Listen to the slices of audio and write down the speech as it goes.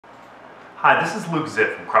Hi, this is Luke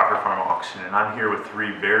Zipp from Crocker Farm Auction, and I'm here with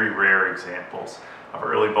three very rare examples of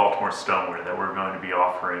early Baltimore stoneware that we're going to be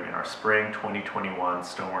offering in our spring 2021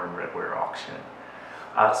 Stoneware and Redware auction.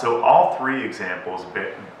 So all three examples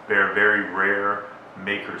bear very rare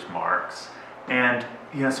maker's marks, and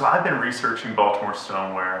so I've been researching Baltimore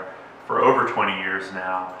stoneware for over 20 years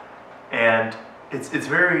now, and it's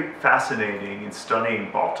very fascinating in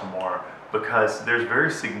studying Baltimore because there's very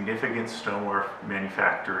significant stoneware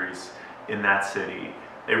manufactories in that city.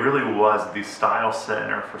 It really was the style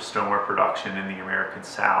center for stoneware production in the American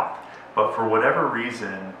South, but for whatever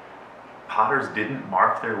reason, potters didn't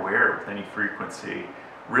mark their ware with any frequency.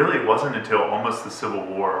 Really, it wasn't until almost the Civil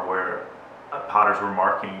War where potters were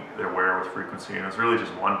marking their ware with frequency, and it was really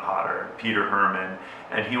just one potter, Peter Herman,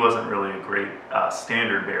 and he wasn't really a great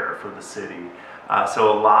standard bearer for the city.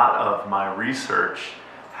 So a lot of my research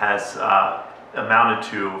has amounted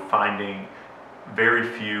to finding very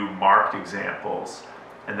few marked examples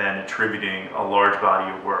and then attributing a large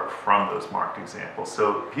body of work from those marked examples.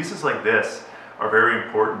 So pieces like this are very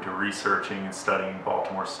important to researching and studying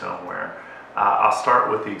Baltimore stoneware. I'll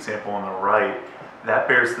start with the example on the right. That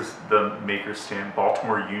bears the maker's stamp,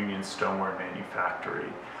 Baltimore Union Stoneware Manufactory.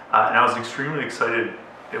 And I was extremely excited.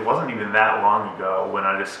 It wasn't even that long ago when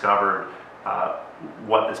I discovered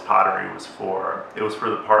what this pottery was for. It was for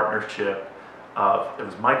the partnership of, it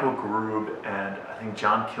was Michael Grube and I think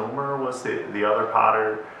John Kilmer was the other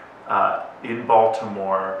potter in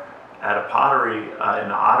Baltimore at a pottery in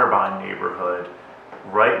the Otterbein neighborhood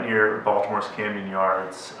right near Baltimore's Camden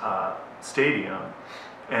Yards Stadium.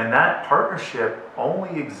 And that partnership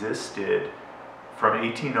only existed from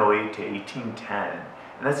 1808 to 1810.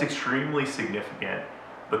 And that's extremely significant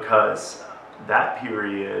because that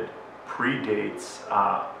period predates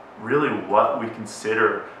really what we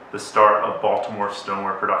consider the start of Baltimore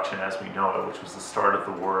stoneware production as we know it, which was the start of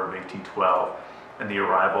the War of 1812 and the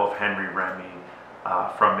arrival of Henry Remy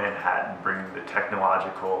from Manhattan, bringing the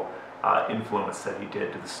technological influence that he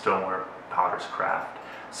did to the stoneware potter's craft.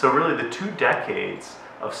 So really the 2 decades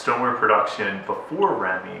of stoneware production before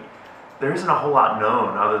Remy, there isn't a whole lot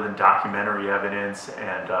known other than documentary evidence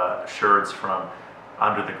and sherds from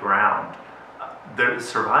under the ground. The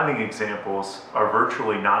surviving examples are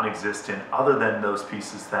virtually non-existent other than those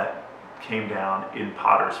pieces that came down in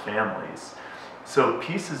potters' families. So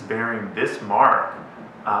pieces bearing this mark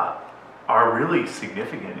are really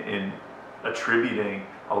significant in attributing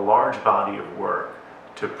a large body of work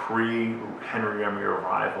to pre-Henry Remy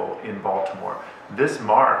arrival in Baltimore. This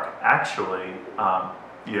mark actually,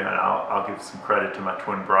 and I'll give some credit to my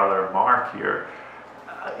twin brother Mark here,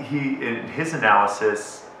 in his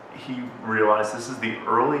analysis, he realized this is the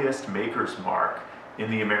earliest maker's mark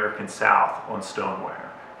in the American South on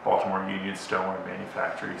stoneware, Baltimore Union Stoneware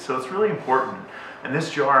Manufactory. So it's really important. And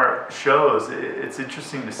this jar shows, it's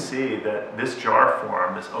interesting to see that this jar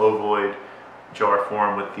form, this ovoid jar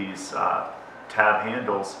form with these tab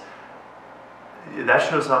handles, that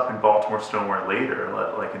shows up in Baltimore stoneware later,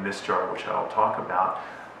 like in this jar, which I'll talk about.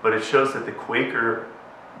 But it shows that the Quaker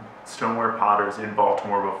stoneware potters in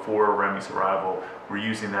Baltimore before Remy's arrival were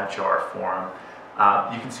using that jar form.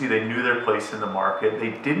 You can see they knew their place in the market.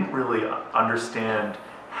 They didn't really understand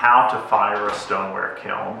how to fire a stoneware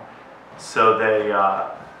kiln. So they,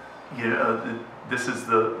 this is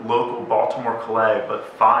the local Baltimore clay,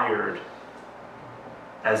 but fired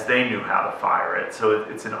as they knew how to fire it. So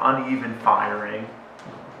it's an uneven firing.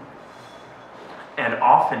 And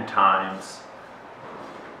oftentimes,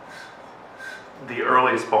 the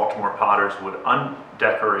earliest Baltimore potters would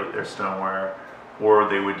undecorate their stoneware, or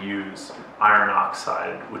they would use iron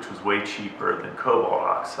oxide, which was way cheaper than cobalt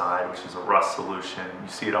oxide, which is a rust solution. You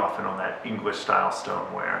see it often on that English style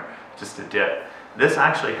stoneware, just a dip. This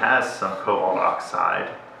actually has some cobalt oxide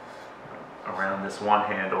around this one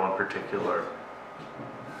handle in particular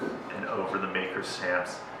and over the maker's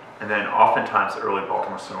stamps. And then oftentimes early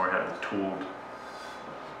Baltimore stoneware had the tooled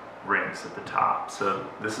rings at the top. So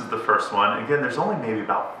this is the first one. Again, there's only maybe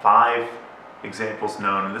about 5 examples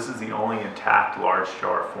known, and this is the only intact large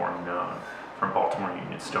jar form known from Baltimore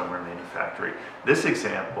Union Stoneware Manufactory. This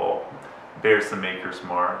example bears the maker's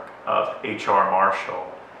mark of H.R. Marshall.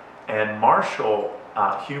 And Marshall,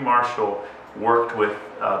 Hugh Marshall, worked with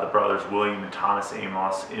the brothers William and Thomas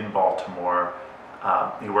Amos in Baltimore.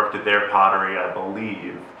 He worked at their pottery, I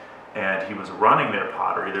believe, and he was running their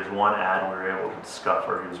pottery. There's one ad we were able to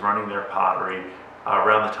discover. He was running their pottery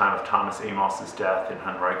around the time of Thomas Amos's death in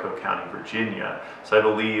Henrico County, Virginia. So I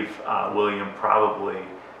believe William probably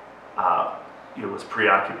was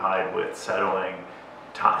preoccupied with settling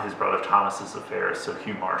his brother Thomas's affairs, so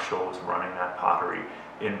Hugh Marshall was running that pottery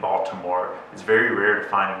in Baltimore. It's very rare to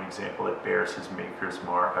find an example that bears his maker's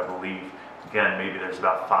mark. I believe, again, maybe there's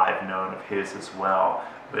about 5 known of his as well.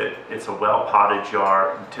 But it's a well-potted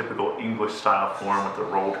jar in typical English style form with a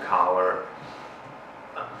rolled collar.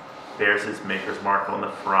 Bears his maker's mark on the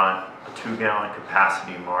front, a 2-gallon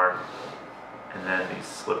capacity mark, and then these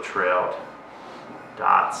slip-trailed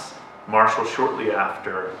dots. Marshall, shortly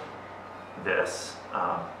after this,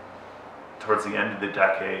 towards the end of the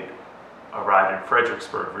decade, arrived in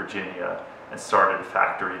Fredericksburg, Virginia, and started a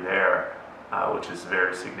factory there, which is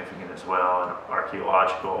very significant as well. And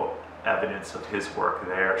archaeological evidence of his work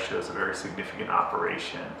there shows a very significant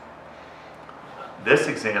operation. This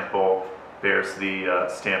example bears the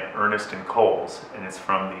stamp Ernest and Coles, and it's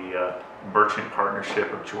from the merchant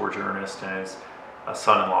partnership of George Ernest and his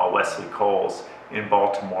son-in-law Wesley Coles in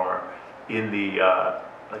Baltimore, in the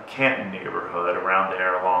Canton neighborhood around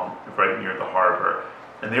there, right near the harbor.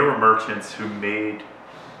 And they were merchants who made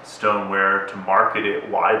stoneware to market it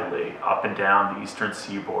widely up and down the eastern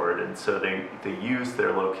seaboard, and so they used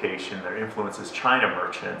their location, their influence as China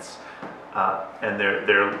merchants, and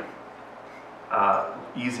their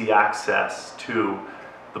easy access to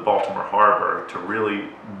the Baltimore harbor to really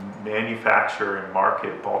manufacture and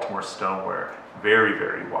market Baltimore stoneware very,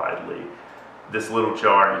 very widely. This little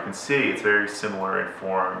jar, you can see it's very similar in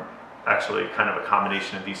form, actually kind of a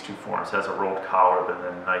combination of these two forms. It has a rolled collar but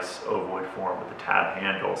then a nice ovoid form with the tab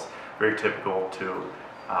handles, very typical to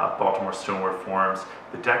Baltimore stoneware forms.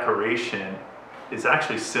 The decoration is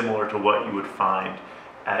actually similar to what you would find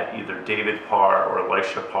at either David Parr or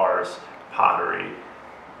Elisha Parr's pottery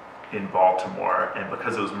in Baltimore, and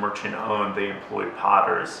because it was merchant owned, they employed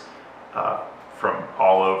potters from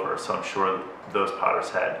all over, so I'm sure those potters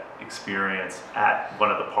had experience at one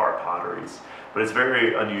of the Parr potteries. But it's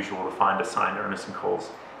very unusual to find a signed Ernest & Coles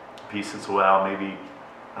piece as well, maybe,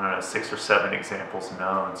 I don't know, 6 or 7 examples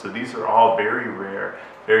known. So these are all very rare,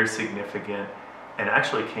 very significant, and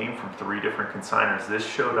actually came from 3 different consigners. This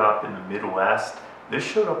showed up in the Midwest, this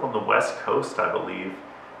showed up on the West Coast, I believe,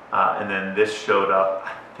 and then this showed up,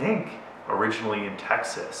 I think, originally in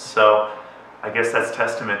Texas. So I guess that's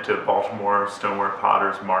testament to Baltimore stoneware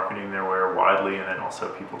potters marketing their ware widely, and then also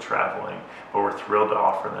people traveling. But we're thrilled to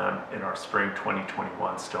offer them in our spring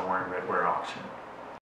 2021 Stoneware and Redware auction.